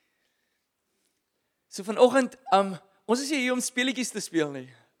So vanoggend, ons is nie hier om speletjies te speel nie.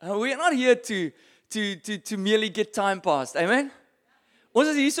 We are not here to merely get time passed. Amen? Ons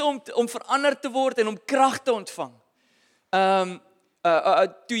is hier om verander te word en om krag te ontvang.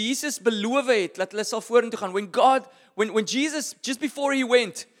 Toe Jesus beloof het, dat hulle sal vorentoe gaan. When Jesus, just before he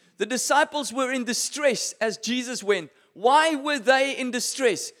went, the disciples were in distress as Jesus went. Why were they in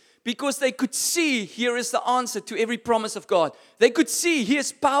distress? Because they could see, here is the answer to every promise of God. They could see,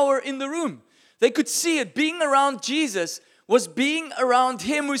 here's power in the room. They could see it. Being around Jesus was being around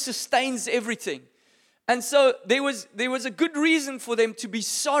Him who sustains everything. And so there was a good reason for them to be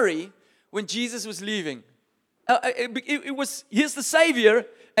sorry when Jesus was leaving. It was, here's the Savior,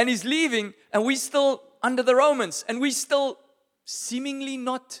 and He's leaving, and we're still under the Romans, and we're still seemingly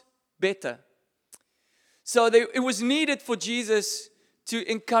not better. So it was needed for Jesus to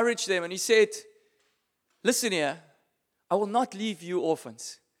encourage them, and He said, listen here, I will not leave you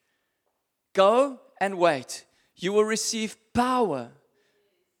orphans. Go and wait. You will receive power.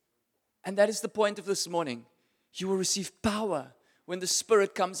 And that is the point of this morning. You will receive power when the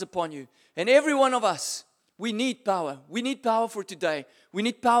Spirit comes upon you. And every one of us, we need power. We need power for today. We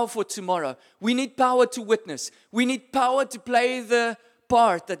need power for tomorrow. We need power to witness. We need power to play the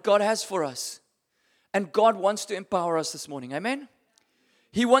part that God has for us. And God wants to empower us this morning. Amen?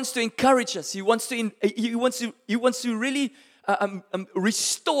 He wants to encourage us. He wants to really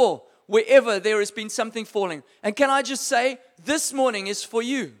restore wherever there has been something falling. And can I just say, this morning is for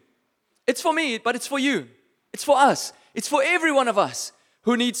you. It's for me, but it's for you. It's for us. It's for every one of us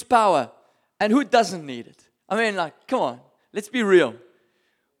who needs power and who doesn't need it. I mean, come on, let's be real.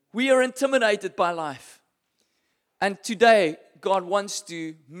 We are intimidated by life. And today, God wants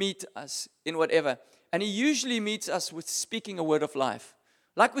to meet us in whatever. And He usually meets us with speaking a word of life.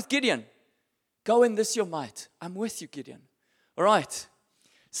 Like with Gideon. Go in this your might. I'm with you, Gideon. All right.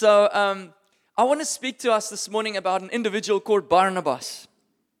 So, I want to speak to us this morning about an individual called Barnabas.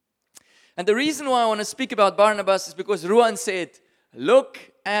 And the reason why I want to speak about Barnabas is because Ruan said, look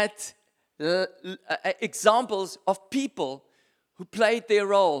at examples of people who played their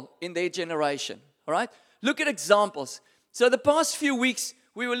role in their generation. All right? Look at examples. So the past few weeks,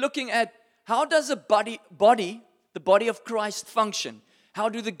 we were looking at how does a body, the body of Christ, function? How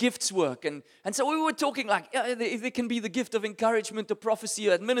do the gifts work? And so we were talking like, there can be the gift of encouragement or prophecy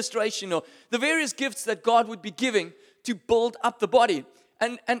or administration or the various gifts that God would be giving to build up the body.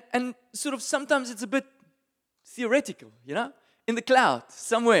 And sort of sometimes it's a bit theoretical, in the cloud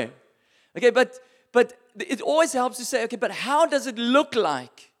somewhere. Okay, but it always helps to say, okay, but how does it look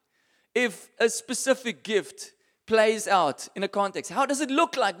like if a specific gift plays out in a context? How does it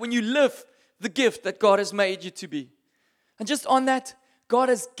look like when you live the gift that God has made you to be? And just on that, God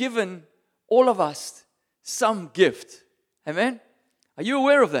has given all of us some gift. Amen? Are you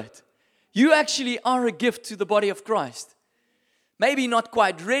aware of that? You actually are a gift to the body of Christ. Maybe not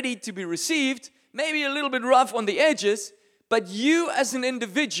quite ready to be received, maybe a little bit rough on the edges, but you as an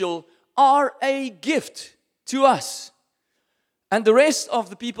individual are a gift to us. And the rest of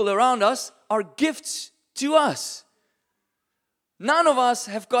the people around us are gifts to us. None of us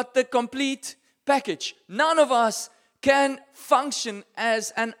have got the complete package. None of us can function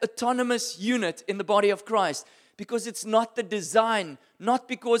as an autonomous unit in the body of Christ because it's not the design, not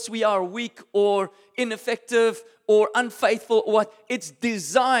because we are weak or ineffective or unfaithful or what. It's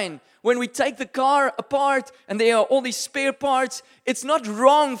design. When we take the car apart and there are all these spare parts, it's not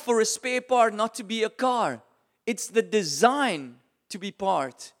wrong for a spare part not to be a car. It's the design to be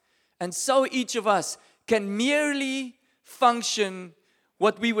part. And so each of us can merely function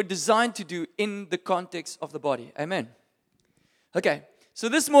what we were designed to do in the context of the body. Amen. Okay, so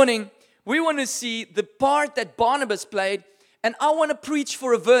this morning, we want to see the part that Barnabas played, and I want to preach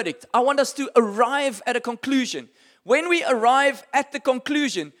for a verdict. I want us to arrive at a conclusion. When we arrive at the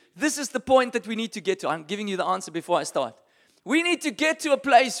conclusion, this is the point that we need to get to. I'm giving you the answer before I start. We need to get to a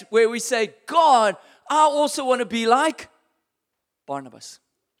place where we say, God, I also want to be like Barnabas.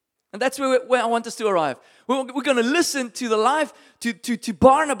 And that's where I want us to arrive. We're going to listen to the life, to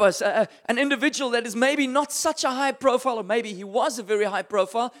Barnabas, an individual that is maybe not such a high profile, or maybe he was a very high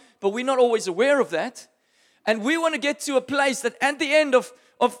profile, but we're not always aware of that. And we want to get to a place that at the end of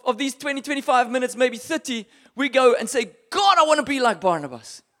these 20, 25 minutes, maybe 30, we go and say, God, I want to be like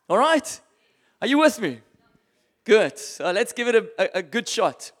Barnabas. All right? Are you with me? Good. So let's give it a good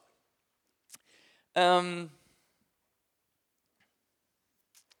shot.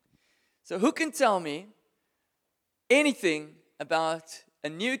 So who can tell me anything about a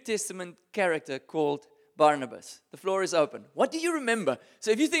New Testament character called Barnabas? The floor is open. What do you remember?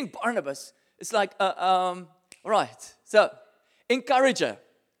 So if you think Barnabas, it's like, all right. So, encourager.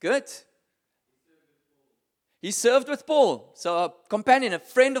 Good. He served with Paul, so a companion, a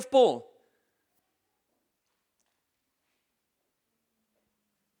friend of Paul.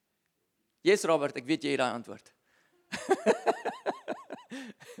 Yes, Robert, ek weet jy het daai antwoord.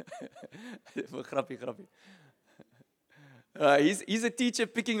 Grappie. He's a teacher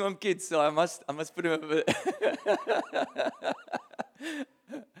picking on kids, so I must put him up.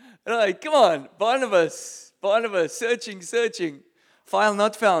 Right, come on, Barnabas, searching, file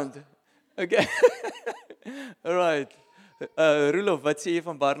not found. Okay, all right. Roelof, wat sê jy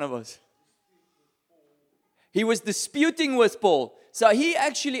van Barnabas? He was disputing with Paul. So he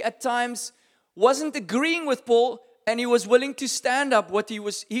actually at times wasn't agreeing with Paul, and he was willing to stand up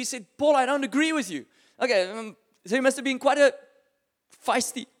he said, Paul, I don't agree with you. Okay, so he must have been quite a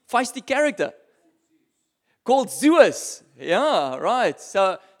feisty character. Called Zeus. Yeah, right.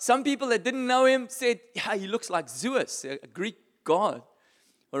 So some people that didn't know him said, yeah, he looks like Zeus, a Greek god.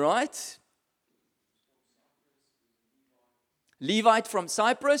 All right. Levite from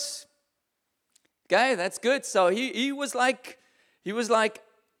Cyprus. Okay, that's good. So he was like he was a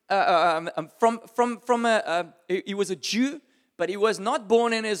Jew, but he was not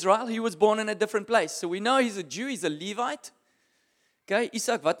born in Israel. He was born in a different place. So we know he's a Jew. He's a Levite. Okay,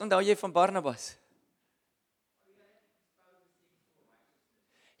 Isaac, wat onthou jy van Barnabas?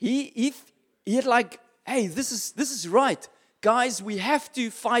 He had like, hey, this is right, guys. We have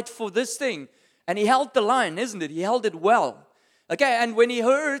to fight for this thing, and he held the line, isn't it? He held it well. Okay, and when he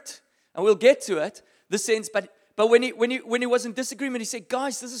heard, and we'll get to it, the sense, but when he was in disagreement, he said,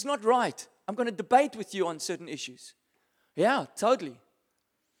 guys, this is not right. I'm going to debate with you on certain issues. Yeah, totally.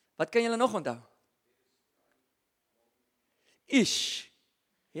 Wat kan julle nog onthou? He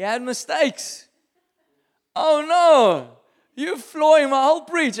had mistakes. Oh no, you're flawing my whole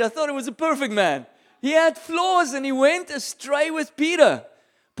preach. I thought it was a perfect man. He had flaws and he went astray with Peter.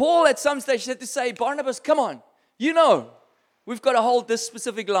 Paul at some stage had to say, Barnabas, come on, we've got to hold this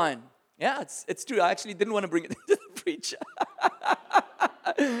specific line. Yeah, it's true. I actually didn't want to bring it into the preach.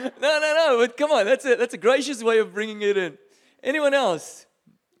 No, but come on, that's a gracious way of bringing it in. Anyone else?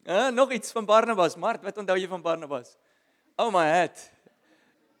 Nog iets van Barnabas. Mart, wat onthou jy van Barnabas? Oh my hat.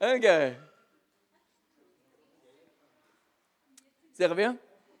 Okay. Zeg weer?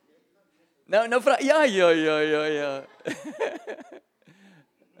 Nou vraag. Ja.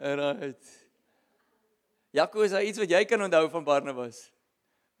 Right. Jaco, is daar iets wat jy kan onthou van Barnabas?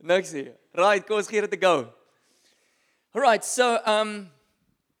 Niks hier. Right, kom ons gee dit 'n go. Alright, so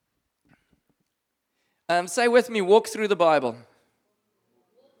say with me, walk through the Bible.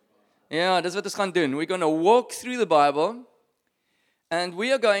 Ja, dis wat ons gaan doen. We're going to walk through the Bible, and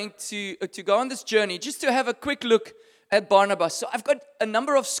we are going to go on this journey just to have a quick look at Barnabas. So I've got a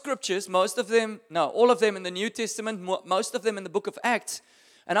number of scriptures, all of them in the New Testament, most of them in the book of Acts,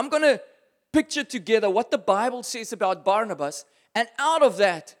 and I'm going to picture together what the Bible says about Barnabas, and out of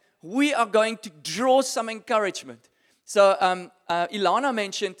that, we are going to draw some encouragement. So Ilana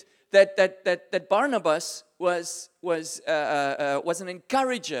mentioned that Barnabas was an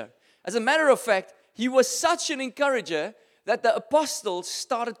encourager. As a matter of fact, he was such an encourager that the apostles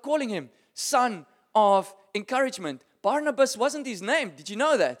started calling him son of encouragement. Barnabas wasn't his name. Did you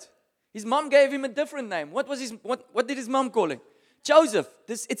know that? His mom gave him a different name. What did his mom call him? Joseph.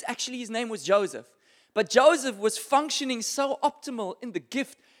 It's actually his name was Joseph. But Joseph was functioning so optimal in the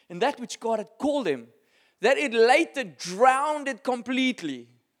gift, in that which God had called him, that it later drowned it completely.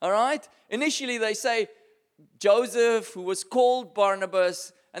 All right? Initially they say Joseph, who was called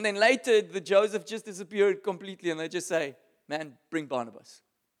Barnabas, and then later the Joseph just disappeared completely, and they just say, man, bring Barnabas.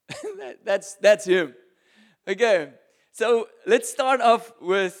 That's him. Okay, so let's start off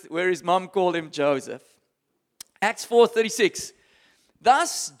with where his mom called him Joseph. Acts 4:36.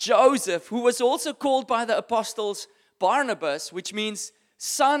 Thus Joseph, who was also called by the apostles Barnabas, which means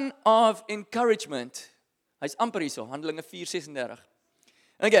son of encouragement. Hy's amper hierso, Handelinge 4:36.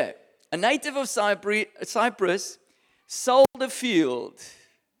 Okay, a native of Cyprus sold a field.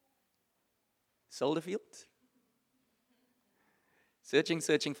 Sold a field? Searching,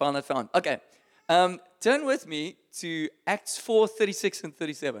 found not found. Okay, turn with me to Acts 4:36 and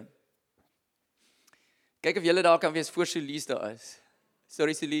 37. Kyk of julle daar kan wees voor Celise daar is.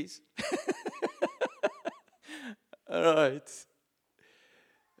 Sorry, Celise. All right.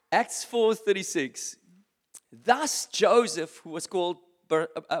 Acts 4:36. Thus Joseph, who was called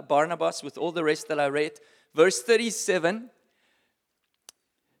Barnabas, with all the rest that I read, verse 37,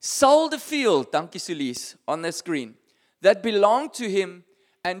 sold a field, dankie Celise, on the screen, that belonged to him,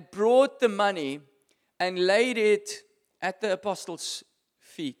 and brought the money and laid it at the apostles'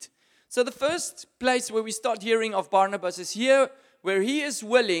 feet. So the first place where we start hearing of Barnabas is here, where he is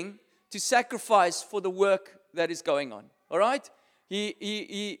willing to sacrifice for the work that is going on. All right?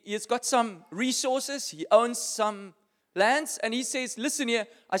 He has got some resources. He owns some lands. And he says, listen here,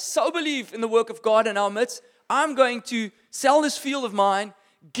 I so believe in the work of God in our midst. I'm going to sell this field of mine,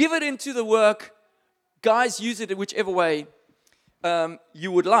 give it into the work. Guys, use it in whichever way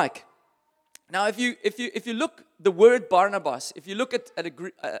you would like. Now, if you look the word Barnabas, if you look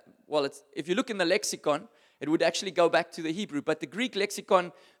if you look in the lexicon, it would actually go back to the Hebrew. But the Greek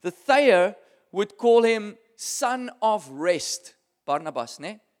lexicon, the Thayer would call him son of rest. Barnabas,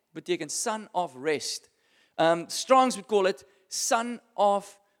 ne? Betekent son of rest. Strongs would call it son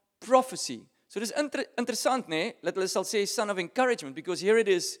of prophecy. So dis interessant, ne? Dat hulle sal sê son of encouragement, because here it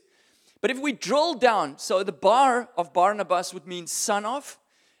is. But if we drill down, so the bar of Barnabas would mean son of,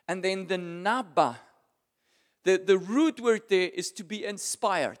 and then the naba, the root word there is to be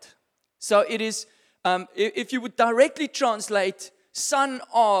inspired. So it is, if you would directly translate son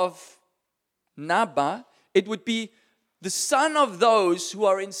of naba, it would be the son of those who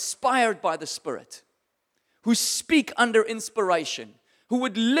are inspired by the Spirit, who speak under inspiration, who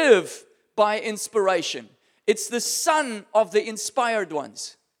would live by inspiration. It's the son of the inspired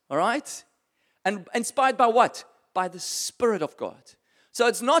ones, all right? And inspired by what? By the Spirit of God. So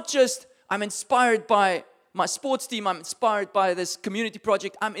it's not just, I'm inspired by my sports team, I'm inspired by this community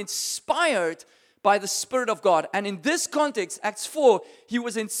project, I'm inspired by the Spirit of God. And in this context, Acts 4, he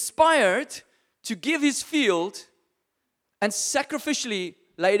was inspired to give his field and sacrificially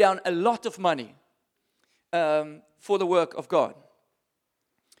lay down a lot of money for the work of God.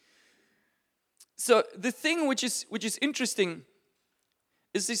 So the thing which is interesting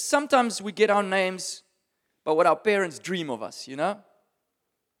is this: sometimes we get our names by what our parents dream of us, you know?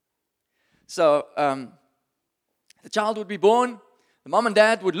 So the child would be born, the mom and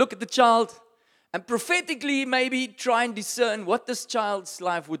dad would look at the child and prophetically maybe try and discern what this child's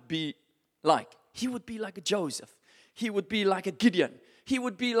life would be like. He would be like a Joseph. He would be like a Gideon. He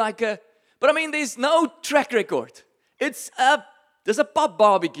would be like a... But I mean, there's no track record. There's a pap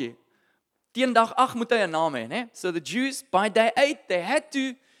barbecue. Teen dag 8 moet hy 'n naam hê, né? So the Jews, by day 8, they had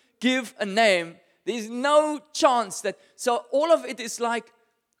to give a name. There's no chance that... So all of it is like,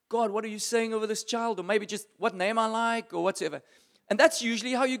 God, what are you saying over this child? Or maybe just what name I like or whatsoever. And that's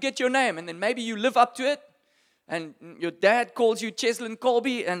usually how you get your name. And then maybe you live up to it. And your dad calls you Cheslin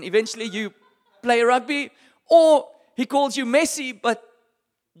Colby. And eventually you play rugby. Or he calls you Messi, but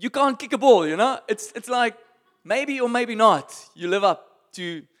you can't kick a ball, you know? It's like maybe or maybe not. You live up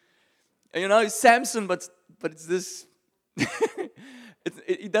to, you know, Samson, but it's this...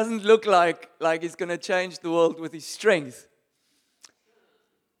 it doesn't look like he's going to change the world with his strength.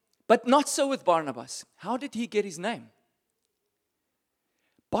 But not so with Barnabas. How did he get his name?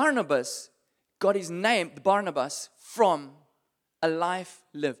 Barnabas got his name, Barnabas, from a life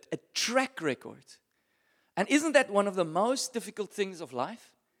lived, a track record. And isn't that one of the most difficult things of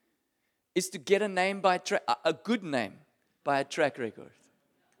life? Is to get a name by a good name by a track record.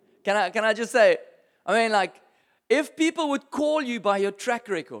 Can I just say, I mean, like, if people would call you by your track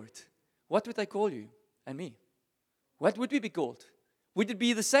record, what would they call you and me? What would we be called? Would it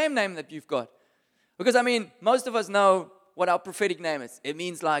be the same name that you've got? Because, I mean, most of us know what our prophetic name is. It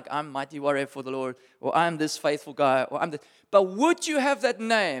means like, I'm mighty warrior for the Lord, or I'm this faithful guy, or I'm this. But would you have that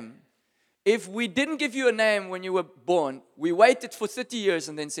name if we didn't give you a name when you were born? We waited for 30 years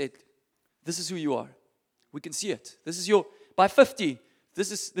and then said, this is who you are. We can see it. This is your, by 50,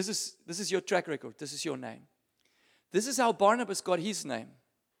 this is your track record. This is your name. This is how Barnabas got his name.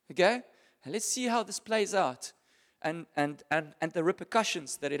 Okay? And let's see how this plays out and the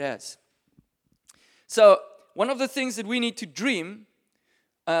repercussions that it has. So, one of the things that we need to dream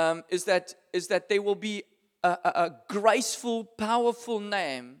is that there will be a graceful, powerful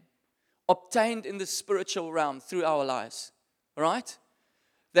name obtained in the spiritual realm through our lives. All right?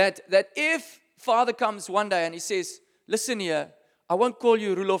 That if Father comes one day and he says, listen here, I won't call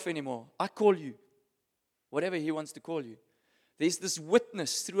you Rulof anymore. I call you whatever he wants to call you. There's this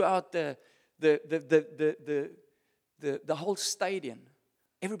witness throughout the whole stadium.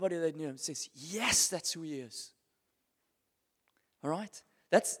 Everybody that knew him says, yes, that's who he is. All right?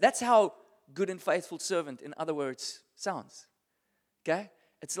 That's how good and faithful servant, in other words, sounds. Okay?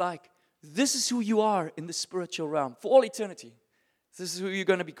 It's like, this is who you are in the spiritual realm for all eternity. This is who you're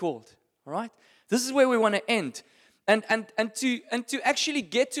going to be called. All right? This is where we want to end. And to actually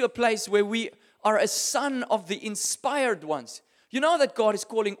get to a place where we are a son of the inspired ones. You know that God is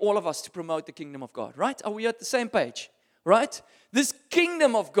calling all of us to promote the kingdom of God, right? Are we at the same page? Right? This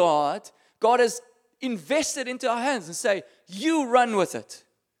kingdom of God, God has invested into our hands and say, you run with it.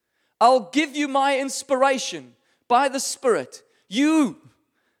 I'll give you my inspiration by the Spirit. You,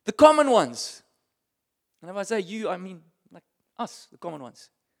 the common ones, And if I say you, I mean like us, the common ones.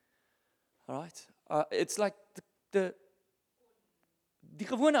 All right? It's like die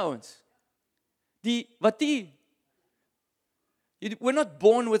gewone ouens. We're not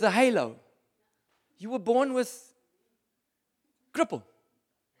born with a halo. You were born with cripple.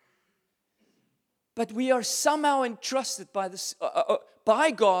 But we are somehow entrusted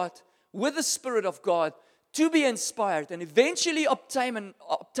by God, with the Spirit of God, to be inspired and eventually obtain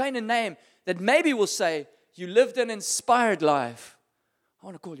a name that maybe will say, you lived an inspired life. I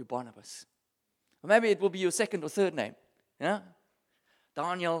want to call you Barnabas. Or maybe it will be your second or third name. Yeah?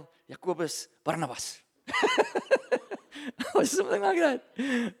 Daniel, Jacobus, Barnabas. Or something like that.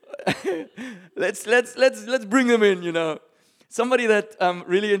 Let's bring them in, you know. Somebody that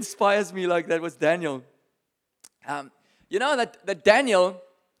really inspires me like that was Daniel. You know that Daniel,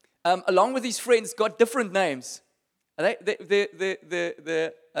 along with his friends, got different names. So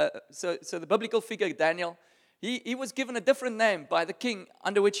the biblical figure Daniel, he was given a different name by the king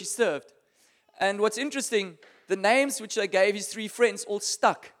under which he served. And what's interesting, the names which they gave his three friends all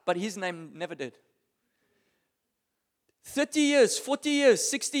stuck, but his name never did. 30 years, 40 years,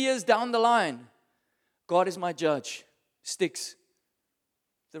 60 years down the line, God is my judge. Sticks.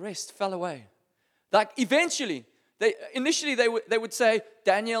 The rest fell away. Like eventually, initially they would say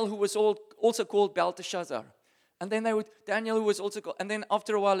Daniel, who was also called Belteshazzar. And then Daniel, who was also called, and then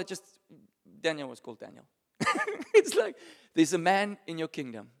after a while, Daniel was called Daniel. It's like, there's a man in your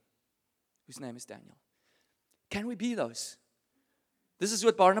kingdom whose name is Daniel. Can we be those? This is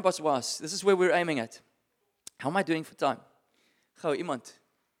what Barnabas was. This is where we're aiming at. How am I doing for time? Gou, iemand.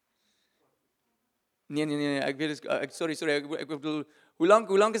 Nee, ek weet, sorry, ek bedoel, hoe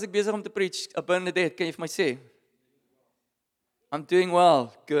lang is ek besig om te preach? Bernadette, kan jy vir my sê? I'm doing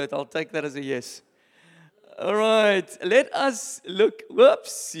well. Good, I'll take that as a yes. All right, let us look.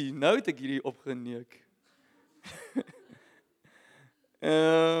 Whoopsie, nou het ek hierdie opgeneuk.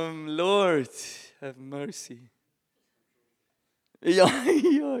 Lord, have mercy. Ja.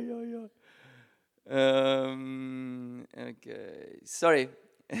 Okay, sorry.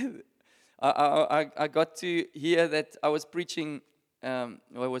 I got to hear that I was preaching, I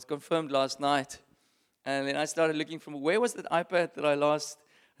was confirmed last night. And then I started looking for, where was that iPad that I lost?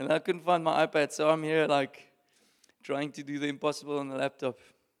 And I couldn't find my iPad, so I'm here like trying to do the impossible on the laptop.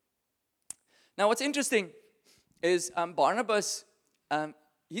 Now what's interesting is Barnabas,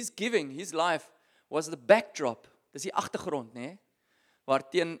 his giving, his life was the backdrop. Dis die agtergrond, né? Waar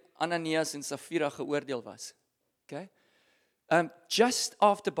teen Ananias en Safira geoordeel was. Okay? Just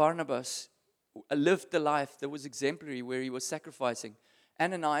after Barnabas lived the life that was exemplary, where he was sacrificing,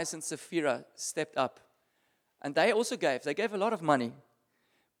 Ananias and Sapphira stepped up. And they also gave. They gave a lot of money.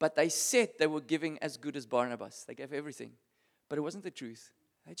 But they said they were giving as good as Barnabas. They gave everything. But it wasn't the truth.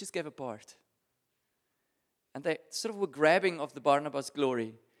 They just gave a part. And they sort of were grabbing of the Barnabas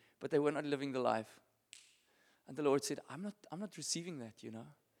glory, but they were not living the life. And the Lord said, I'm not receiving that, you know.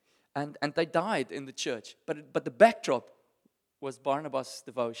 And they died in the church. But the backdrop was Barnabas'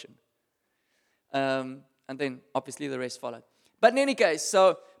 devotion. And then obviously the rest followed. But in any case,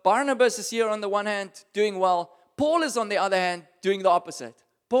 so Barnabas is here on the one hand doing well. Paul is on the other hand doing the opposite.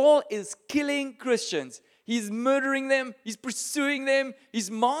 Paul is killing Christians. He's murdering them. He's pursuing them. He's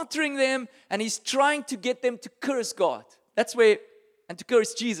martyring them. And he's trying to get them to curse God. That's where, and to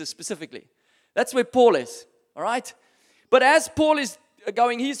curse Jesus specifically. That's where Paul is. All right? But as Paul is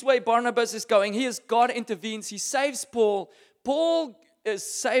going his way, Barnabas is going his. God intervenes. He saves Paul. Paul is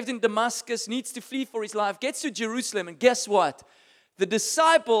saved in Damascus, needs to flee for his life, gets to Jerusalem, and guess what? The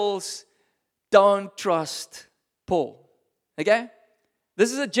disciples don't trust Paul. Okay?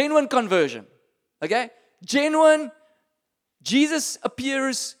 This is a genuine conversion. Okay? Genuine. Jesus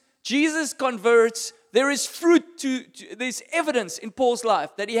appears. Jesus converts. There is fruit there's evidence in Paul's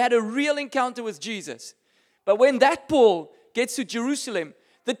life that he had a real encounter with Jesus. But when that Paul gets to Jerusalem,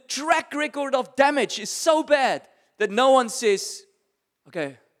 the track record of damage is so bad that no one says,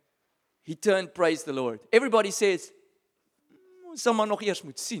 okay, he turned, praise the Lord. Everybody says, someone nog eers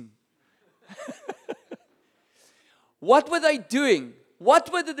moet sien. What were they doing?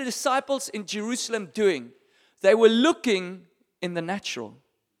 What were the disciples in Jerusalem doing? They were looking in the natural.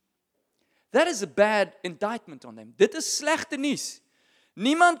 That is a bad indictment on them. Dit is slegte nuus.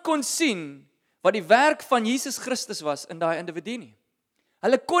 Niemand kon sien wat die werk van Jesus Christus was in daai individu nie.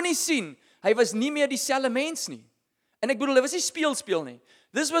 Hulle kon nie sien, hy was nie meer dieselfde mens nie. En ek bedoel, dit was nie speel nie.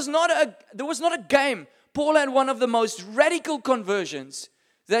 There was not a game. Paul had one of the most radical conversions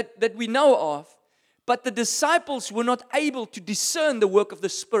that we know of, but the disciples were not able to discern the work of the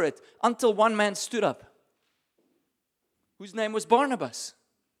Spirit until one man stood up, whose name was Barnabas.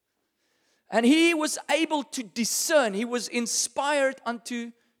 And he was able to discern. He was inspired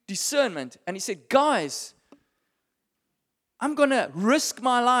unto discernment. And he said, guys, I'm going to risk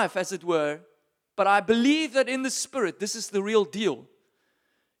my life, as it were, but I believe that in the Spirit, this is the real deal.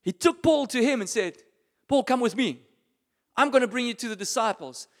 He took Paul to him and said, Paul, come with me. I'm going to bring you to the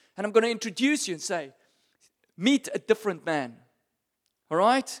disciples. And I'm going to introduce you and say, meet a different man. All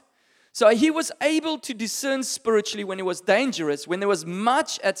right? So he was able to discern spiritually when it was dangerous, when there was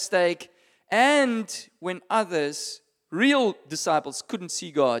much at stake, and when others, real disciples, couldn't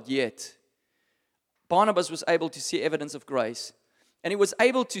see God yet. Barnabas was able to see evidence of grace. And he was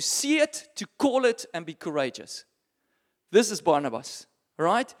able to see it, to call it, and be courageous. This is Barnabas, all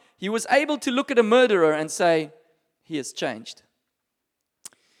right? He was able to look at a murderer and say, he has changed.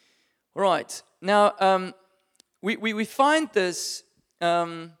 All right. Now, we find this,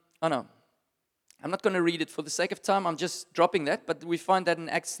 I'm not going to read it for the sake of time. I'm just dropping that. But we find that in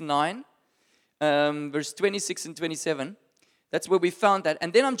Acts 9, verse 26 and 27. That's where we found that.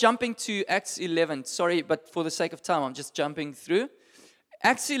 And then I'm jumping to Acts 11. Sorry, but for the sake of time, I'm just jumping through.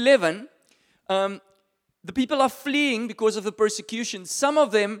 Acts 11, the people are fleeing because of the persecution. Some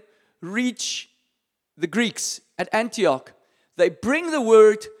of them reach the Greeks at Antioch. They bring the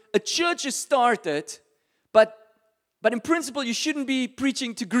word. A church is started, but in principle, you shouldn't be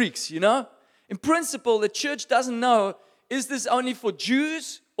preaching to Greeks, you know? In principle, the church doesn't know, is this only for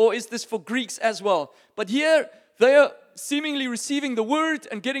Jews or is this for Greeks as well? But here, they are seemingly receiving the word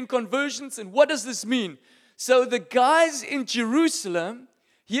and getting conversions. And what does this mean? So the guys in Jerusalem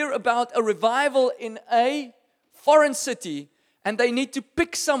hear about a revival in a foreign city, and they need to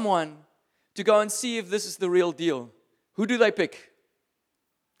pick someone to go and see if this is the real deal. Who do they pick?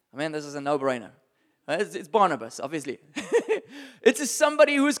 I mean, this is a no-brainer. It's Barnabas, obviously. It's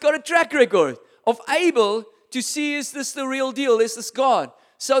somebody who's got a track record of able to see, is this the real deal? Is this God?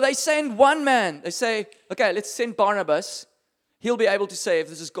 So they send one man. They say, okay, let's send Barnabas. He'll be able to say if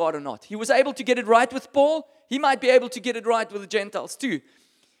this is God or not. He was able to get it right with Paul. He might be able to get it right with the Gentiles too.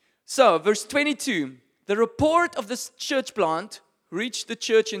 So, verse 22. The report of this church plant reached the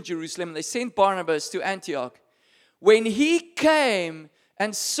church in Jerusalem. And they sent Barnabas to Antioch. When he came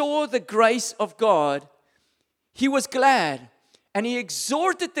and saw the grace of God, he was glad. And he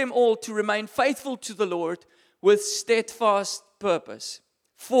exhorted them all to remain faithful to the Lord with steadfast purpose.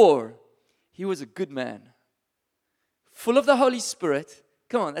 For he was a good man, full of the Holy Spirit.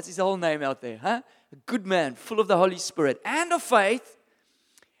 Come on, that's his whole name out there, huh? A good man, full of the Holy Spirit and of faith.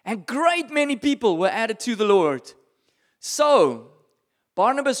 And great many people were added to the Lord. So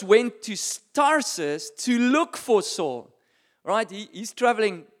Barnabas went to Tarsus to look for Saul. Right? He's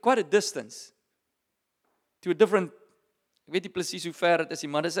traveling quite a distance to a different, ek weet nie presies hoe ver dit is,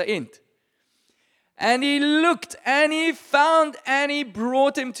 maar dis 'n end. And he looked and he found and he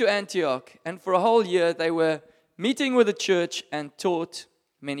brought him to Antioch. And for a whole year they were meeting with the church and taught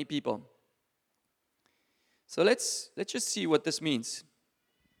many people. So let's just see what this means.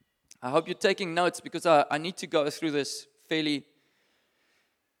 I hope you're taking notes because I need to go through this fairly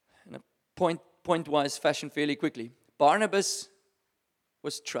in a point-wise fashion fairly quickly. Barnabas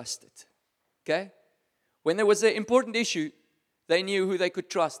was trusted. Okay? When there was an important issue, they knew who they could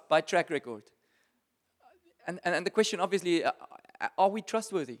trust by track record. And the question, obviously, are we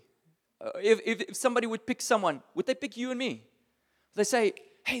trustworthy? If somebody would pick someone, would they pick you and me? They say,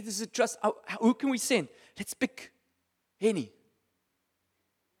 hey, this is a trust. Who can we send? Let's pick Henny.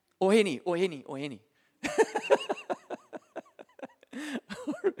 Or Henny, or Henny, or Henny.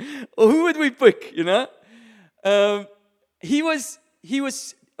 Or who would we pick, you know? He was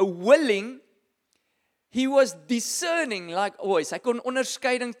willing, he was discerning like always. Hy kon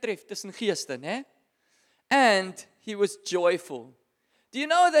onderskeiding tref tussen geeste, né? And he was joyful. Do you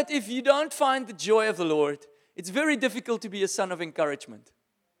know that if you don't find the joy of the Lord, it's very difficult to be a son of encouragement?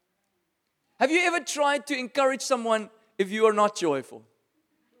 Have you ever tried to encourage someone if you are not joyful?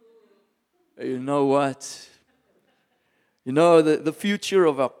 You know what? You know, the future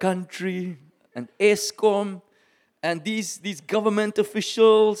of our country and ESCOM and these government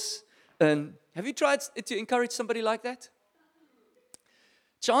officials. And have you tried to encourage somebody like that?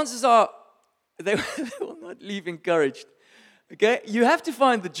 Chances are they will not leave encouraged. Okay? You have to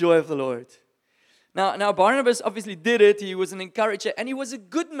find the joy of the Lord. Now Barnabas obviously did it. He was an encourager and he was a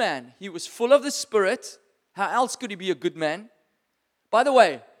good man. He was full of the Spirit. How else could he be a good man? By the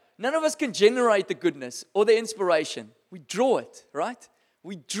way, none of us can generate the goodness or the inspiration. We draw it, right?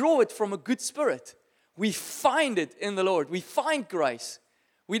 We draw it from a good spirit. We find it in the Lord. We find grace.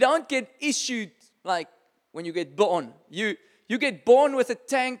 We don't get issued like when you get born. You get born with a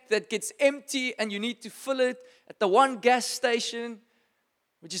tank that gets empty and you need to fill it at the one gas station.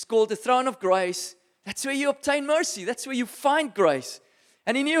 which is called the throne of grace. That's where you obtain mercy. That's where you find grace.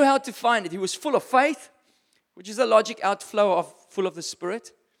 And he knew how to find it. He was full of faith, which is a logic outflow full of the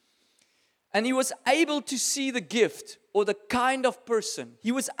Spirit. And he was able to see the gift or the kind of person.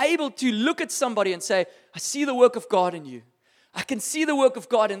 He was able to look at somebody and say, I see the work of God in you. I can see the work of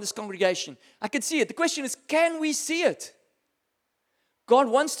God in this congregation. I can see it. The question is, can we see it? God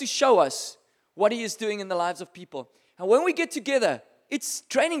wants to show us what He is doing in the lives of people. And when we get together, it's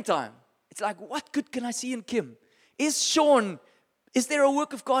training time. It's like, what good can I see in Kim? Is there a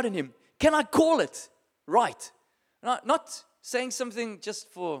work of God in him? Can I call it right? Not saying something just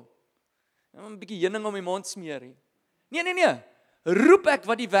for 'n bietjie heuning om die mond smeer nie. Nee. Roep ek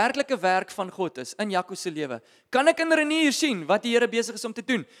wat die werklike werk van God is in Jaco se lewe. Kan ek in Renier sien wat die Here besig is om te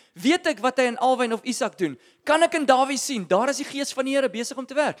doen? Weet ek wat hy in Alwyn of Isak doen? Kan ek in Dawie sien? Daar is die gees van die Here besig om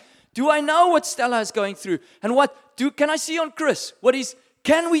te werk. Do I know what Stella is going through? And can I see on Chris?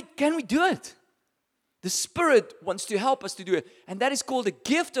 Can we do it? The Spirit wants to help us to do it. And that is called a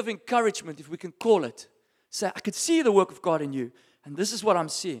gift of encouragement, if we can call it. Say, I could see the work of God in you. And this is what I'm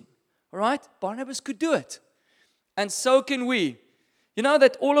seeing. All right? Barnabas could do it. And so can we. You know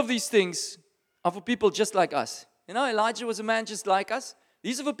that all of these things are for people just like us. You know, Elijah was a man just like us.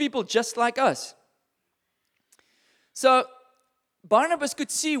 These are for people just like us. So, Barnabas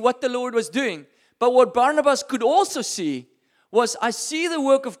could see what the Lord was doing. But what Barnabas could also see was, I see the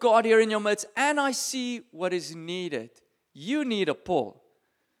work of God here in your midst, and I see what is needed. You need a Paul.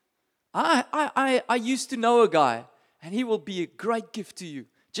 I used to know a guy, and he will be a great gift to you.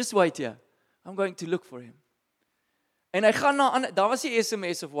 Just wait here. I'm going to look for him. En hy gaan daar was die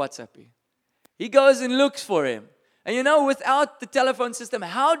SMS of WhatsApp. He goes and looks for him. And you know, without the telephone system,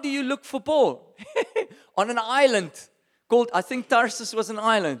 how do you look for Paul? On an island called, I think Tarsus was an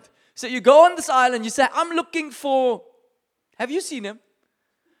island. So you go on this island, you say, I'm looking for, have you seen him?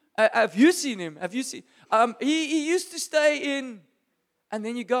 Have you seen him? Have you seen? He used to stay in, and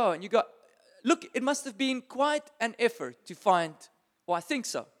then you go, look, it must have been quite an effort to find, well, I think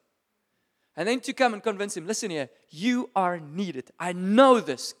so. And then to come and convince him, listen here, you are needed. I know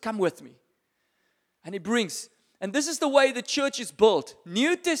this. Come with me. And he brings, and this is the way the church is built.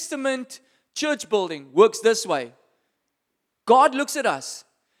 New Testament church building works this way. God looks at us.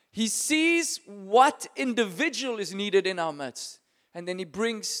 He sees what individual is needed in our midst. And then He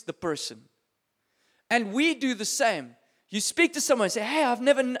brings the person. And we do the same. You speak to someone and say, hey, I've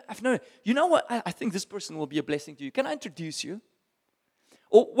known, you know what? I think this person will be a blessing to you. Can I introduce you?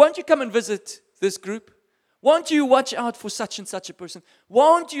 Or won't you come and visit this group? Won't you watch out for such and such a person?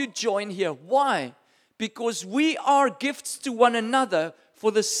 Won't you join here? Why? Because we are gifts to one another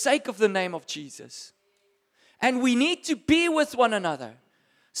for the sake of the name of Jesus. And we need to be with one another.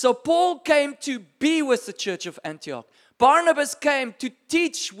 So Paul came to be with the church of Antioch. Barnabas came to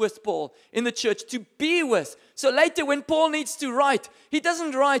teach with Paul in the church, to be with. So later when Paul needs to write, he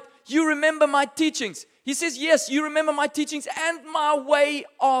doesn't write, you remember my teachings. He says, yes, you remember my teachings and my way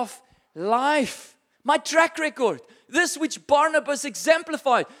of life, my track record, this which Barnabas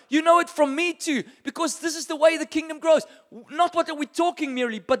exemplified. You know it from me too, because this is the way the kingdom grows. Not what are we talking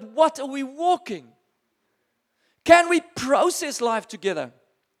merely, but what are we walking? Can we process life together?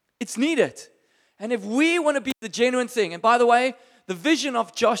 It's needed. And if we want to be the genuine thing, and by the way, the vision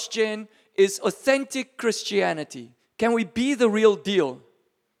of Josh Gen is authentic Christianity. Can we be the real deal?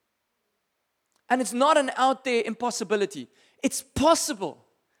 And it's not an out there impossibility. It's possible.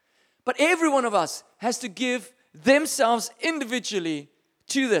 But every one of us has to give themselves individually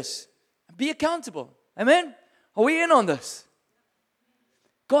to this. Be accountable. Amen? Are we in on this?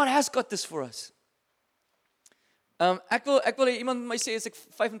 God has got this for us. Ek wil hê iemand my sê as ek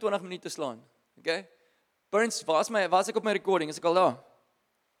 25 minute slaan. Okay? Burns, waar is ek op my recording? Is ek al daar?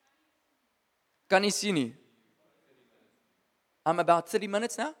 Kan nie sien nie. I'm about 30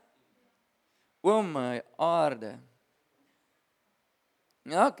 minutes now. Oh my aarde.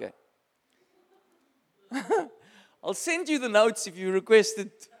 Okay. I'll send you the notes if you request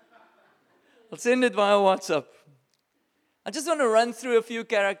it. I'll send it via WhatsApp. I just want to run through a few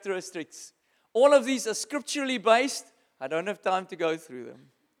characteristics. All of these are scripturally based. I don't have time to go through them.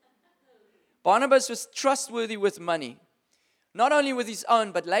 Barnabas was trustworthy with money. Not only with his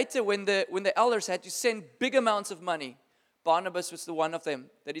own, but later when the elders had to send big amounts of money, Barnabas was the one of them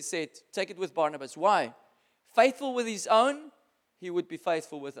that he said, take it with Barnabas. Why? Faithful with his own, he would be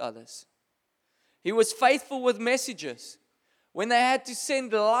faithful with others. He was faithful with messages. When they had to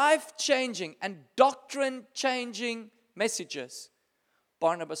send life-changing and doctrine-changing messages,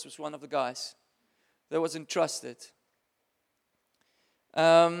 Barnabas was one of the guys that was entrusted.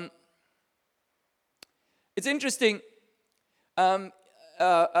 It's interesting.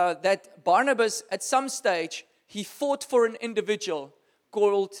 that Barnabas, at some stage, he fought for an individual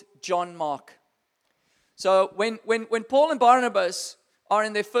called John Mark. So when Paul and Barnabas are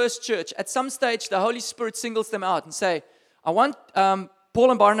in their first church, at some stage the Holy Spirit singles them out and say, I want Paul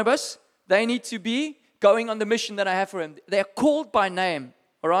and Barnabas, they need to be going on the mission that I have for them. They are called by name,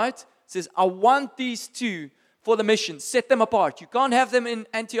 all right? It says, I want these two for the mission. Set them apart. You can't have them in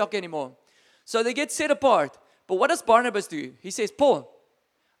Antioch anymore. So they get set apart. But what does Barnabas do? He says, Paul,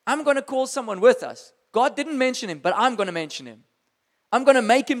 I'm going to call someone with us. God didn't mention him, but I'm going to mention him. I'm going to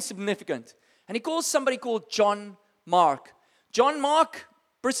make him significant. And he calls somebody called John Mark. John Mark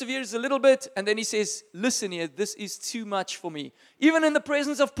perseveres a little bit, and then he says, listen here, this is too much for me. Even in the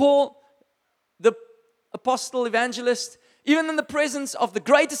presence of Paul, the apostle evangelist, even in the presence of the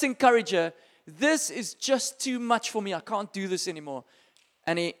greatest encourager, this is just too much for me. I can't do this anymore.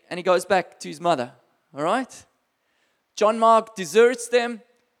 And he goes back to his mother. All right? John Mark deserts them.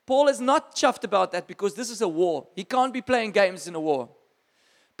 Paul is not chuffed about that because this is a war. He can't be playing games in a war.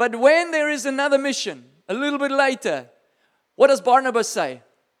 But when there is another mission, a little bit later, what does Barnabas say?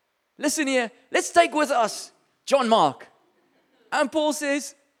 Listen here, let's take with us John Mark. And Paul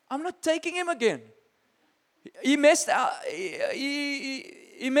says, I'm not taking him again. He messed out.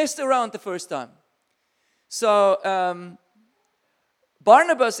 He messed around the first time. So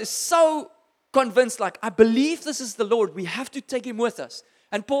Barnabas is so convinced, like, I believe this is the Lord. We have to take him with us.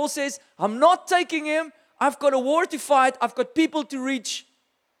 And Paul says, I'm not taking him. I've got a war to fight. I've got people to reach.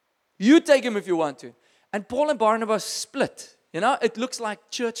 You take him if you want to. And Paul and Barnabas split. You know, it looks like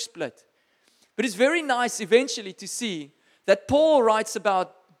church split. But it's very nice eventually to see that Paul writes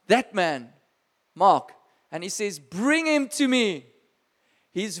about that man, Mark. And he says, bring him to me.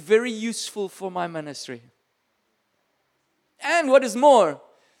 He's very useful for my ministry. And what is more,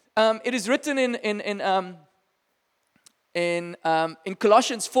 it is written in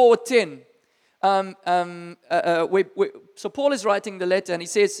Colossians 4:10. So Paul is writing the letter and he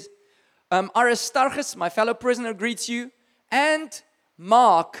says, Aristarchus, my fellow prisoner, greets you, and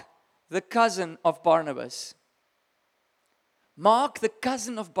Mark, the cousin of Barnabas. Mark, the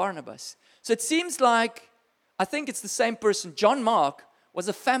cousin of Barnabas. So it seems like, I think it's the same person. John Mark was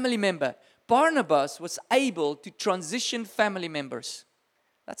a family member. Barnabas was able to transition family members.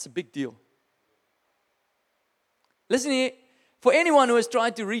 That's a big deal. Listen here, for anyone who has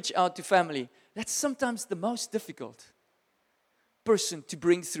tried to reach out to family, that's sometimes the most difficult person to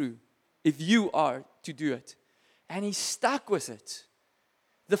bring through if you are to do it. And he stuck with it.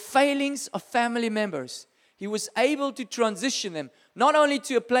 The failings of family members, he was able to transition them not only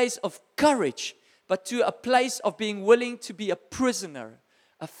to a place of courage, but to a place of being willing to be a prisoner,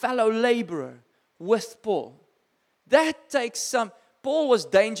 a fellow laborer with Paul. That takes some. Paul was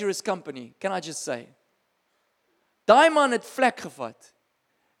dangerous company, can I just say. Daai man het vlek gevat.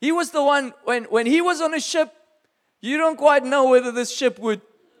 He was the one, when he was on a ship, you don't quite know whether this ship would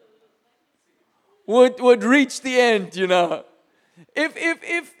reach the end, you know.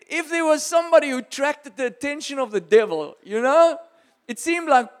 If there was somebody who attracted the attention of the devil, you know, it seemed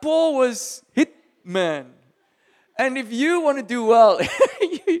like Paul was hit man. And if you want to do well,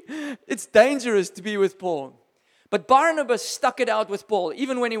 it's dangerous to be with Paul. But Barnabas stuck it out with Paul,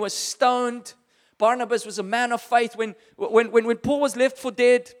 even when he was stoned. Barnabas was a man of faith. When Paul was left for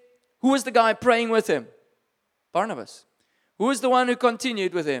dead, who was the guy praying with him? Barnabas. Who was the one who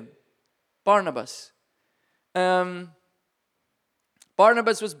continued with him? Barnabas.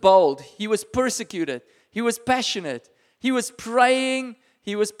 Barnabas was bold. He was persecuted. He was passionate. He was praying.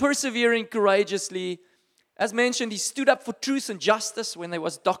 He was persevering courageously. As mentioned, he stood up for truth and justice when there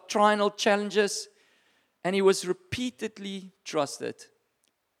was doctrinal challenges. And he was repeatedly trusted.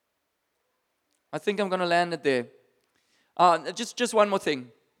 I think I'm going to land it there. Just one more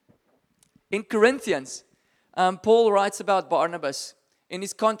thing. In Corinthians, Paul writes about Barnabas in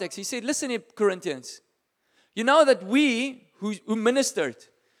his context. He said, listen here, Corinthians. You know that we who ministered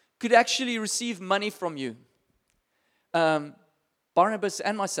could actually receive money from you. Barnabas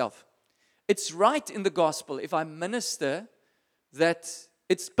and myself. It's right in the gospel if I minister that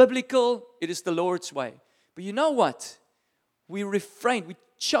it's biblical, it is the Lord's way. But you know what? We refrained, we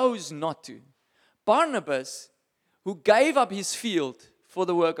chose not to. Barnabas, who gave up his field for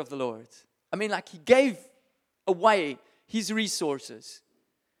the work of the Lord. I mean, like he gave away his resources.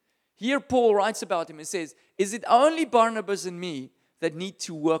 Here Paul writes about him and says, is it only Barnabas and me that need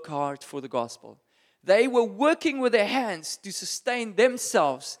to work hard for the gospel? They were working with their hands to sustain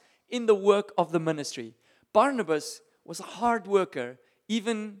themselves in the work of the ministry. Barnabas was a hard worker,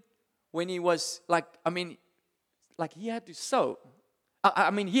 even when he was like he had to sow.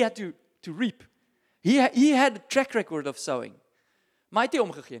 He had to reap. He had a track record of sowing. My het nie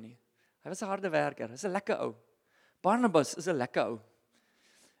omgegee nie. Hy was 'n harde werker. Hy's 'n lekker ou. Barnabas is 'n lekker ou.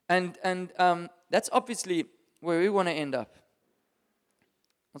 And that's obviously where we want to end up.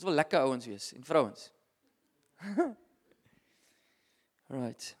 Ons wil lekker ouens wees en vrouens.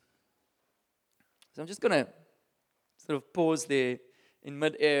 Right. So I'm just going to sort of pause there in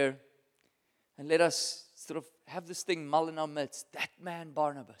mid-air and let us sort of have this thing mull in our midst. That man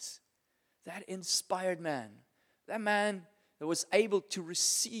Barnabas, that inspired man, that man that was able to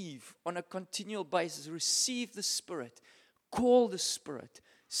receive on a continual basis, receive the Spirit, call the Spirit,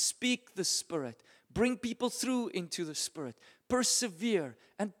 speak the Spirit, bring people through into the Spirit, persevere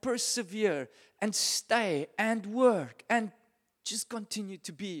and stay and work and just continue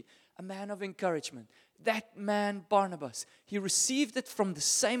to be a man of encouragement. That man, Barnabas, he received it from the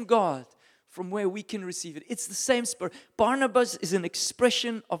same God from where we can receive it. It's the same Spirit. Barnabas is an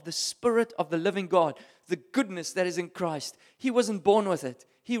expression of the Spirit of the living God, the goodness that is in Christ. He wasn't born with it.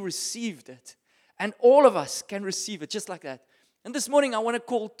 He received it. And all of us can receive it just like that. And this morning I want to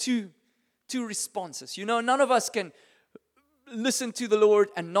call two responses. You know, none of us can listen to the Lord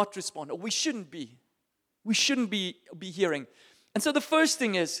and not respond. Or we shouldn't be. We shouldn't be hearing. And so the first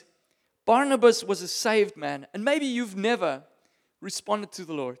thing is, Barnabas was a saved man. And maybe you've never responded to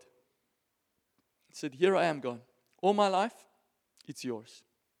the Lord. He said, here I am, God. All my life, it's yours.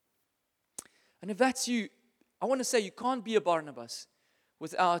 And if that's you, I want to say you can't be a Barnabas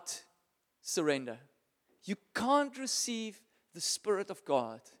without surrender. You can't receive the Spirit of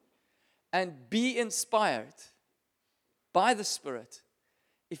God and be inspired by the Spirit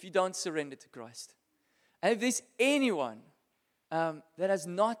if you don't surrender to Christ. And if there's anyone that has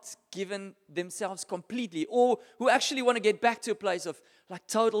not given themselves completely, or who actually want to get back to a place of like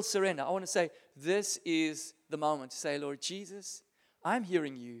total surrender, I want to say this is the moment to say, Lord Jesus, I'm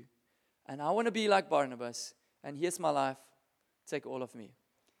hearing you, and I want to be like Barnabas, and here's my life, take all of me.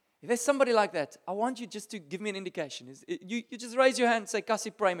 If there's somebody like that, I want you just to give me an indication. You just raise your hand and say,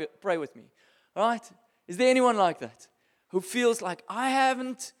 Kassie, pray with me. All right? Is there anyone like that who feels like, I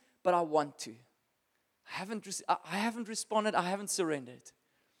haven't, but I want to? I haven't responded. I haven't surrendered.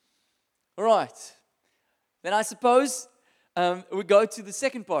 All right. Then I suppose we go to the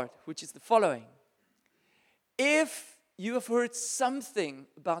second part, which is the following. If you have heard something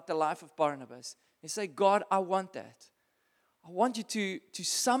about the life of Barnabas, you say, God, I want that. I want you to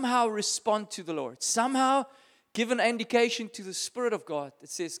somehow respond to the Lord. Somehow give an indication to the Spirit of God that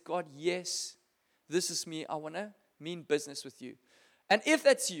says, God, yes, this is me. I want to mean business with you. And if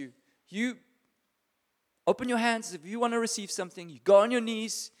that's you, you open your hands. If you want to receive something, you go on your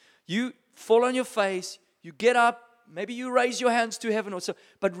knees, you fall on your face, you get up, maybe you raise your hands to heaven or so,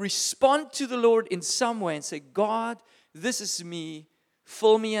 but respond to the Lord in some way and say, God, this is me,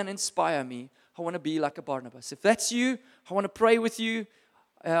 fill me and inspire me. I want to be like a Barnabas. If that's you, I want to pray with you.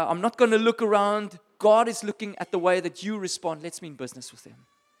 I'm not going to look around. God is looking at the way that you respond. Let's mean business with Him.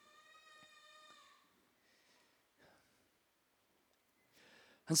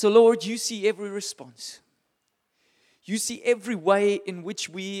 And so, Lord, you see every response. You see every way in which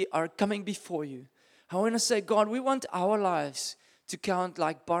we are coming before you. I want to say, God, we want our lives to count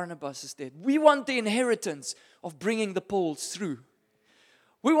like Barnabas did. We want the inheritance of bringing the Paarls through.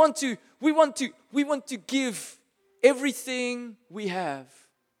 We want to give everything we have,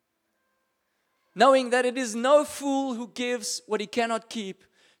 knowing that it is no fool who gives what he cannot keep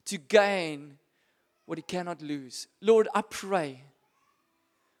to gain what he cannot lose. Lord, I pray.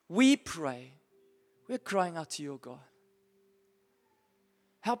 We pray. We're crying out to you, God.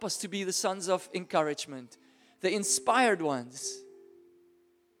 Help us to be the sons of encouragement, the inspired ones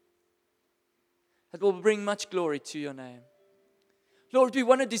that will bring much glory to your name. Lord, we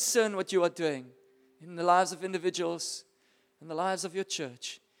want to discern what you are doing in the lives of individuals, in the lives of your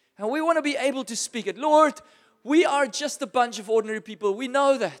church. And we want to be able to speak it. Lord, we are just a bunch of ordinary people. We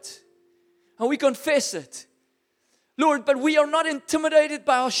know that. And we confess it. Lord, but we are not intimidated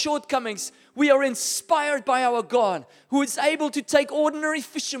by our shortcomings. We are inspired by our God, who is able to take ordinary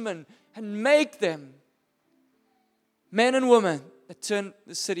fishermen and make them men and women that turn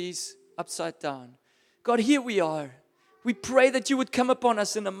the cities upside down. God, here we are. We pray that you would come upon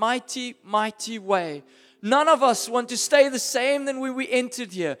us in a mighty, mighty way. None of us want to stay the same than when we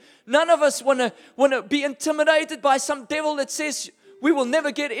entered here. None of us want to be intimidated by some devil that says we will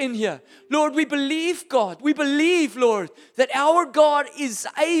never get in here. Lord, we believe, God. We believe, Lord, that our God is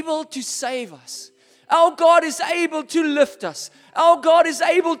able to save us. Our God is able to lift us. Our God is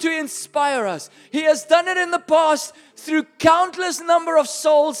able to inspire us. He has done it in the past through countless number of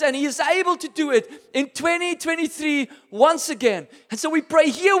souls, and He is able to do it in 2023 once again. And so we pray,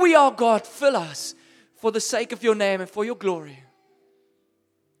 here we are, God, fill us for the sake of your name and for your glory.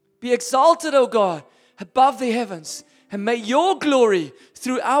 Be exalted, O God, above the heavens, and may your glory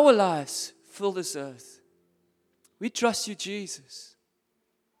through our lives fill this earth. We trust you, Jesus.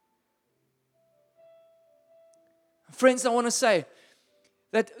 Friends, I want to say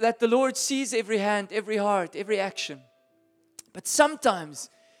that the Lord sees every hand, every heart, every action. But sometimes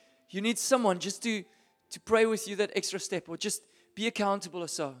you need someone just to pray with you that extra step, or just be accountable or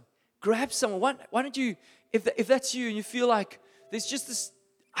so. Grab someone. Why don't you, if that's you and you feel like there's just this,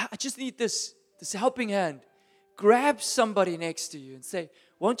 I just need this helping hand, grab somebody next to you and say,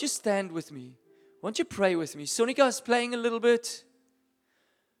 won't you stand with me? Won't you pray with me? Sonika's playing a little bit.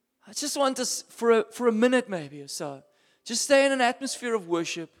 I just want us for a minute maybe or so. Just stay in an atmosphere of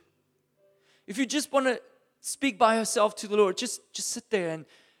worship. If you just want to speak by yourself to the Lord, just sit there and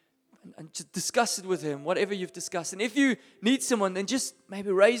just discuss it with Him, whatever you've discussed. And if you need someone, then just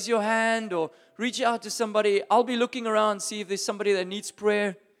maybe raise your hand or reach out to somebody. I'll be looking around, see if there's somebody that needs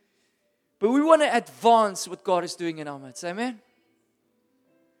prayer. But we want to advance what God is doing in our midst. Amen?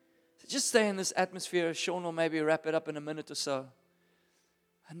 So just stay in this atmosphere. Sean will maybe wrap it up in a minute or so.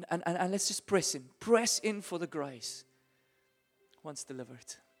 And let's just press in. Press in for the grace once delivered.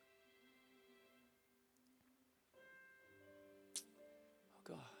 Oh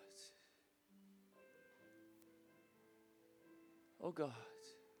God. Oh God.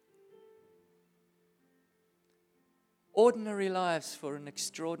 Ordinary lives for an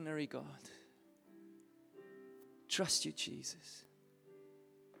extraordinary God. Trust you, Jesus.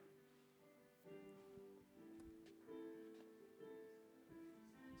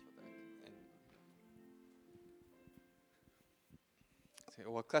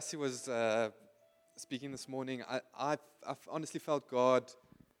 While Kassie was speaking this morning, I've honestly felt God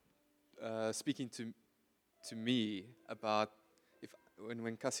speaking to me about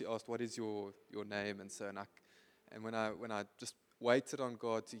when Kassie asked, "What is your name?" and so, and when I just waited on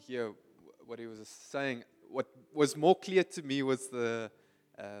God to hear what He was saying, what was more clear to me was the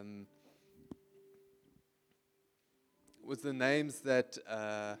names that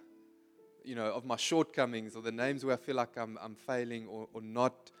of my shortcomings, or the names where I feel like I'm failing or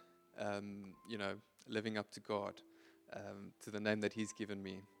not living up to God, to the name that He's given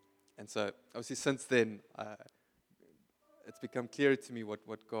me. And so obviously since then it's become clearer to me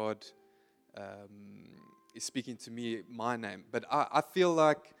what God is speaking to me, my name. But I feel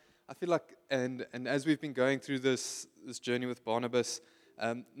like and as we've been going through this journey with Barnabas,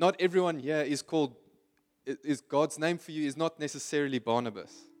 not everyone here is God's name for you is not necessarily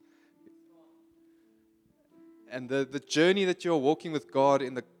Barnabas. And the journey that you're walking with God,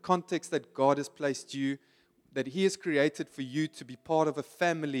 in the context that God has placed you, that He has created for you to be part of a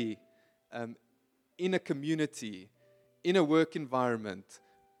family, in a community, in a work environment.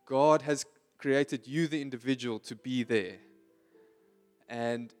 God has created you, the individual, to be there.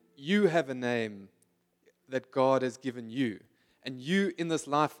 And you have a name that God has given you. And you in this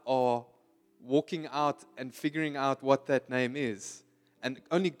life are walking out and figuring out what that name is. And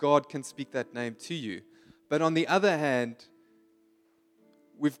only God can speak that name to you. But on the other hand,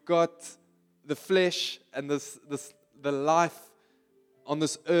 we've got the flesh and the life on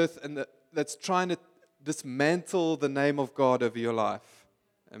this earth, and that's trying to dismantle the name of God over your life.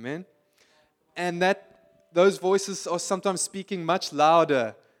 Amen? And those voices are sometimes speaking much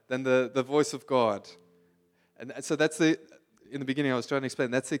louder than the voice of God. And so in the beginning I was trying to explain,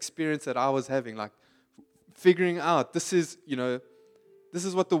 that's the experience that I was having, like figuring out, this is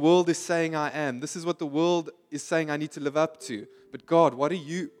what the world is saying I am. This is what the world is saying I need to live up to. But God, what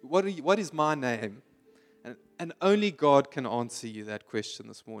is my name? And only God can answer you that question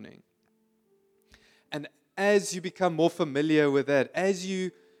this morning. And as you become more familiar with that, as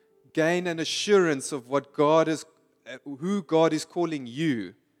you gain an assurance of who God is calling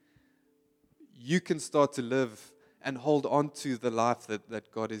you, you can start to live and hold on to the life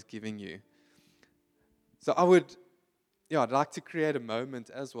that God is giving you. So I'd like to create a moment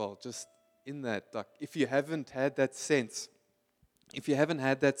as well, just in that. Like, if you haven't had that sense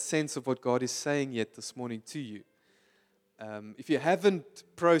of what God is saying yet this morning to you, if you haven't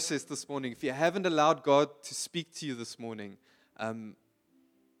processed this morning, if you haven't allowed God to speak to you this morning, I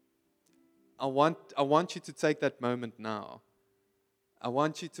want you to take that moment now. I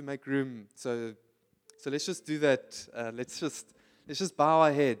want you to make room. So let's just do that. Let's just bow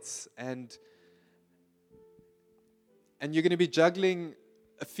our heads, and you're going to be juggling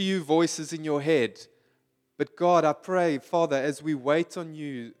a few voices in your head. But God, I pray, Father, as we wait on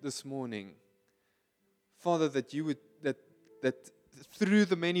you this morning, Father, that you would that through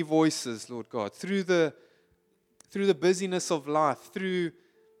the many voices, Lord God, through the busyness of life, through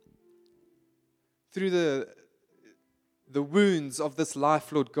the the wounds of this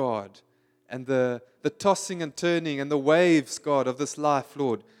life, Lord God, and the tossing and turning and the waves, God, of this life,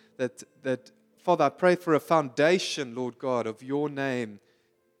 Lord, that Father, I pray for a foundation, Lord God, of your name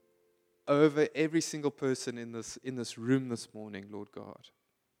over every single person in this room this morning, Lord God.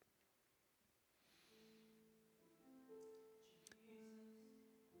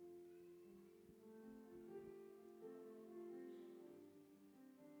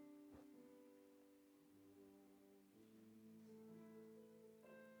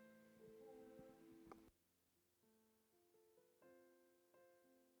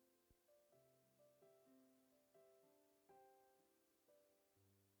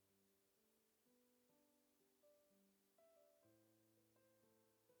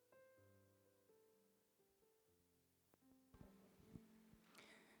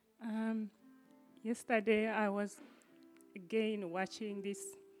 Um, Yesterday, I was again watching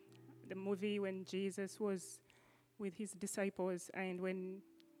the movie when Jesus was with his disciples, and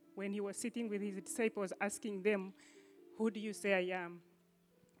when he was sitting with his disciples, asking them, "Who do you say I am?"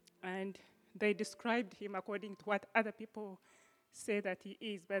 And they described him according to what other people say that he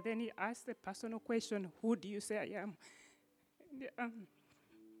is. But then he asked a personal question, "Who do you say I am?"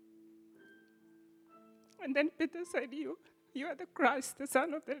 And then Peter said, You are the Christ, the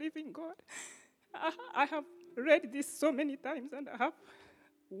Son of the living God." I have read this so many times, and I have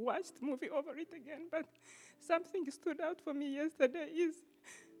watched the movie over it again, but something stood out for me yesterday is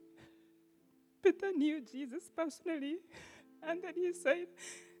Peter knew Jesus personally, and then he said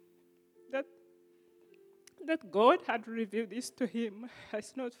that God had revealed this to him.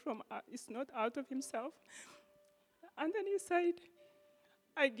 It's not out of himself. And then he said,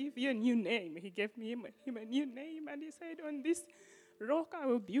 "I give you a new name." He gave him a new name, and he said, "On this rock I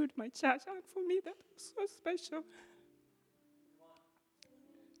will build my church." And for me, that was so special.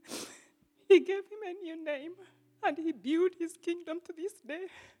 He gave him a new name, and he built his kingdom to this day.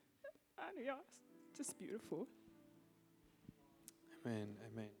 And yeah, it's just beautiful. Amen,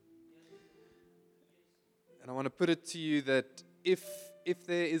 amen. And I want to put it to you that if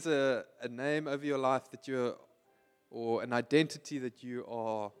there is a name over your life that you're, or an identity that you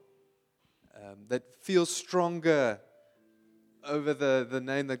are, that feels stronger over the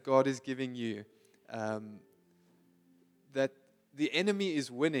name that God is giving you, that the enemy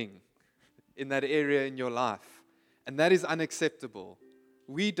is winning in that area in your life. And that is unacceptable.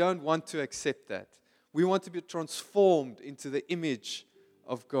 We don't want to accept that. We want to be transformed into the image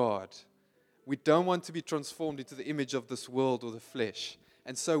of God. We don't want to be transformed into the image of this world or the flesh.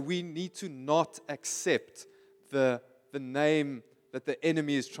 And so we need to not accept the name that the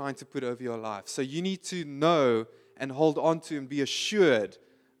enemy is trying to put over your life. So you need to know and hold on to and be assured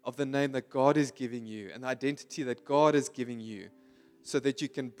of the name that God is giving you and the identity that God is giving you, so that you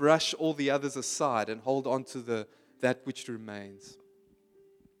can brush all the others aside and hold on to that which remains.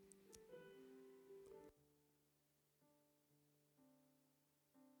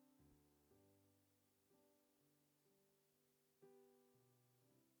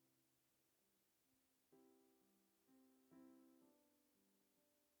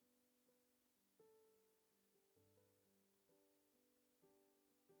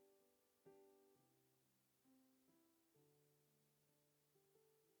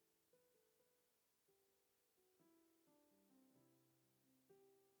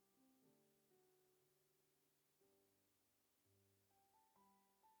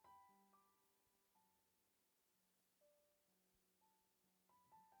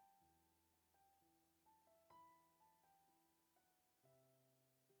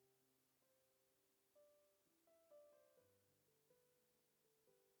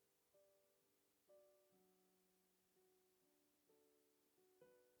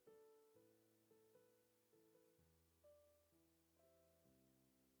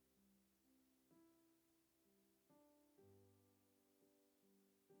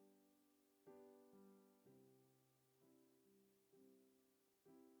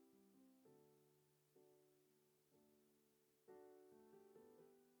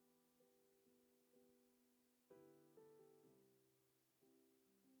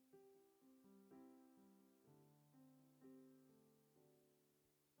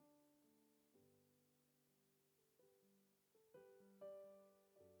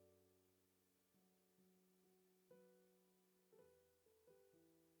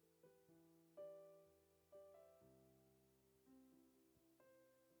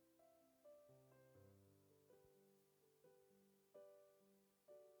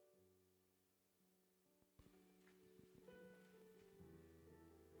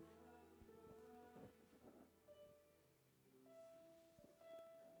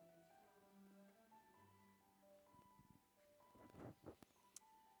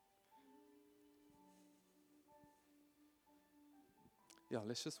 Yeah,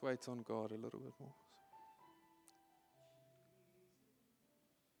 let's just wait on God a little bit more.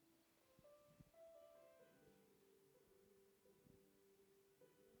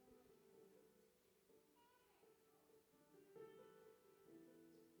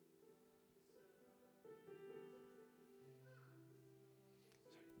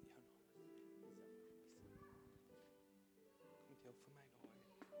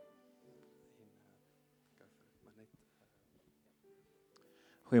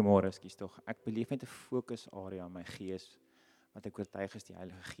 Goeiemôre, ekskuus tog. Ek beleef net 'n fokusarea in my gees wat ek oortuig is die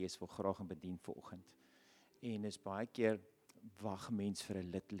Heilige Gees wil graag en bedien vanoggend. En is baie keer wag mens vir 'n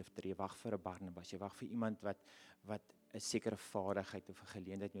lidlifter, jy wag vir 'n Barnabas, jy wag vir iemand wat 'n sekere vaardigheid of 'n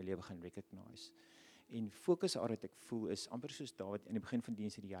geleentheid in jou lewe gaan recognize. En fokusarea wat ek voel is amper soos Dawid in die begin van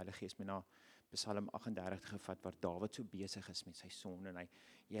diens het die Heilige Gees my na Psalm 38 gevat waar Dawid so besig is met sy son en hy,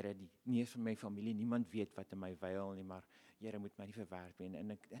 Here, nie eens van my familie, niemand weet wat in my wyl nie, maar Here moet my nie verwerp nie.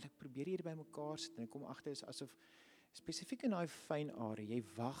 En ek probeer hier by mekaar sit en ek kom agter is asof spesifiek in daai fyn area, jy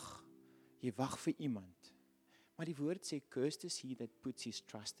wag vir iemand. Maar die woord sê, cursed is he that puts his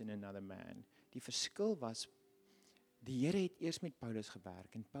trust in another man. Die verskil was, die Here het eers met Paulus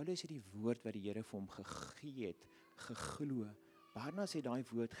gewerk, en Paulus het die woord wat die Here vir hom gegee het, geglo. Barnabas het daai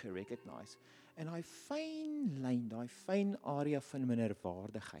woord gerecognize. En daai fyn lyn, daai fyn area van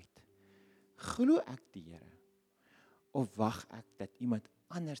minderwaardigheid, glo ek die Here, of wag ek dat iemand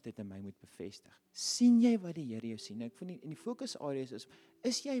anders dit in my moet bevestig? Sien jy wat die Here jou sien? Ek vind in die fokusareas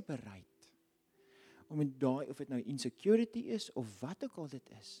is jy bereid om in daai, of dit nou insecurity is, of wat ook al dit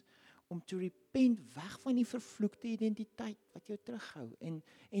is, om te repent weg van die vervloekte identiteit wat jou terughou,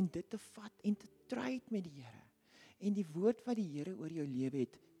 en dit te vat en te trade met die Here, en die woord wat die Here oor jou lewe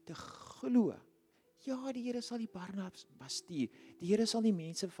het, te glo. Ja, die Here sal die Barnabas stuur, die Here sal die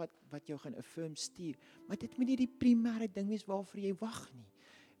mense wat jou gaan affirm stuur, maar dit moet nie die primêre ding wees waarvoor jy wag nie.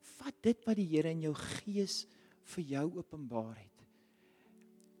 Vat dit wat die Here in jou gees vir jou openbaar het.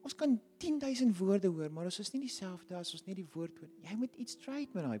 Ons kan 10,000 woorde hoor, maar ons is nie dieselfde as ons net die woord hoor. Jy moet iets trade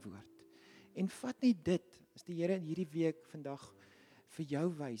met daai woord. En vat net dit, as die Here hierdie week vandag vir jou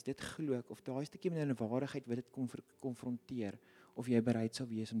wys, dit glo ek, of daai stukkie met 'n waardigheid wat dit konfronteer, of jy bereid sal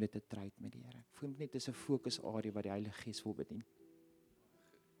wees om dit te trade met die Here. Ek voel net dis 'n fokusarea wat die Heilige Gees wil bedien.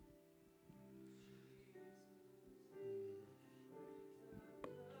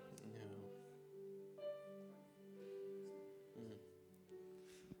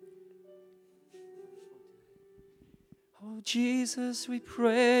 Oh Jesus, we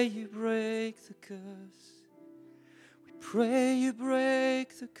pray you break the curse. We pray you break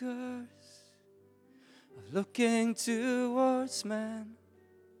the curse of looking towards man.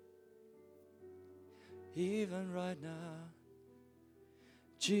 Even right now,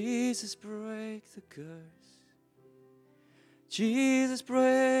 Jesus, break the curse. Jesus,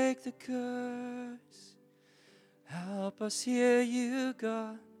 break the curse. Help us hear you,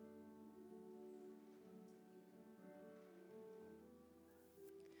 God.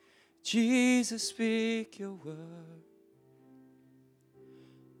 Jesus, speak your word.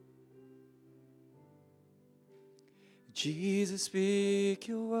 Jesus, speak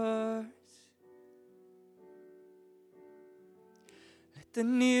your words. Let the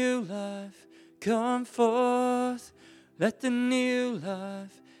new life come forth. Let the new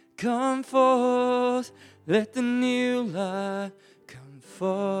life come forth. Let the new life come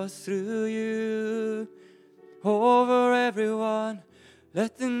forth through you. Over everyone.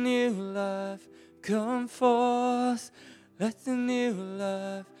 Let the new life come forth. Let the new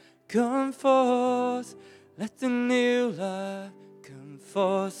life come forth. Let the new life come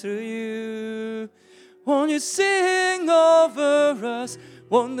forth through you. Won't you sing over us?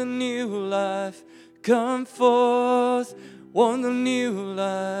 Won't the new life come forth? Won't the new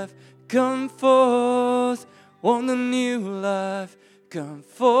life come forth? Won't the new life come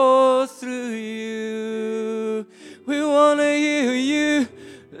forth through you? We want to hear you.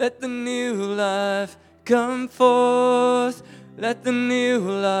 Let the new life come forth. Let the new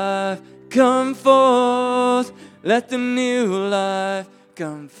life come forth. Let the new life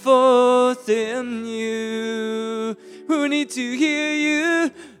come forth in you. We need to hear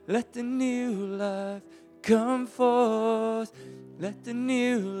you. Let the new life come forth. Let the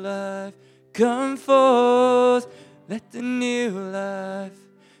new life come forth. Let the new life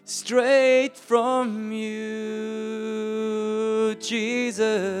straight from you,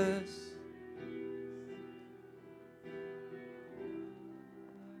 Jesus.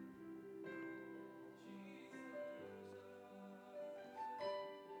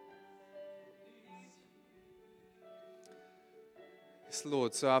 Yes,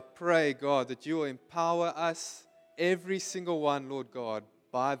 Lord. So I pray, God, that you will empower us, every single one, Lord God,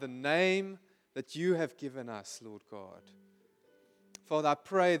 by the name that you have given us, Lord God. Father, I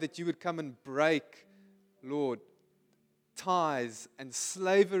pray that you would come and break, Lord, ties and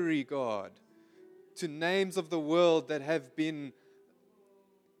slavery, God, to names of the world that have been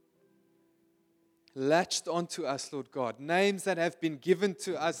latched onto us, Lord God. Names that have been given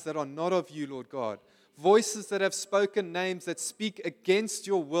to us that are not of you, Lord God. Voices that have spoken names that speak against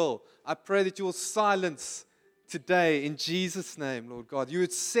your will. I pray that you will silence today in Jesus' name, Lord God. You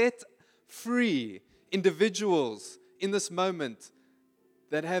would set free individuals in this moment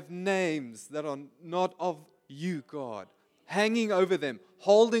that have names that are not of you, God. Hanging over them,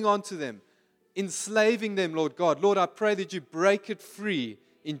 holding on to them, enslaving them, Lord God. Lord, I pray that you break it free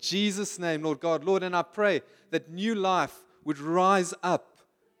in Jesus' name, Lord God. Lord, and I pray that new life would rise up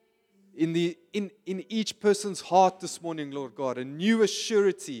in each person's heart this morning, Lord God. A new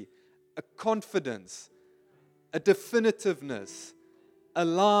assurity, a confidence, a definitiveness, a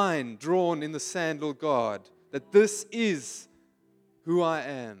line drawn in the sand, Lord God, that this is who I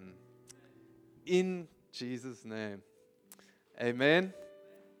am. In Jesus' name. Amen.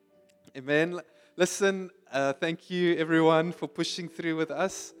 Amen. Listen, thank you everyone for pushing through with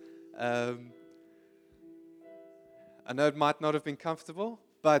us. I know it might not have been comfortable,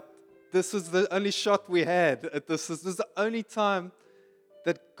 but this was the only shot we had. This was the only time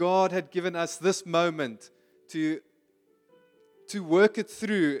that God had given us this moment to work it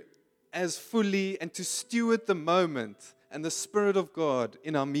through as fully and to steward the moment and the Spirit of God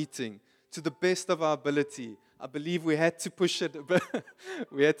in our meeting to the best of our ability. I believe we had to push it a bit.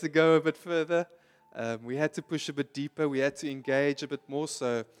 We had to go a bit further. We had to push a bit deeper. We had to engage a bit more.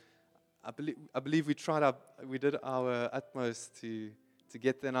 So I believe we did our utmost to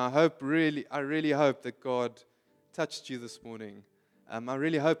get there. And I really hope that God touched you this morning. I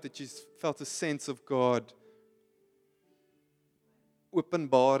really hope that you felt a sense of God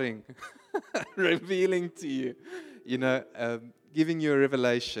openbaring, revealing to you, giving you a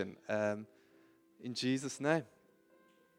revelation. In Jesus' name.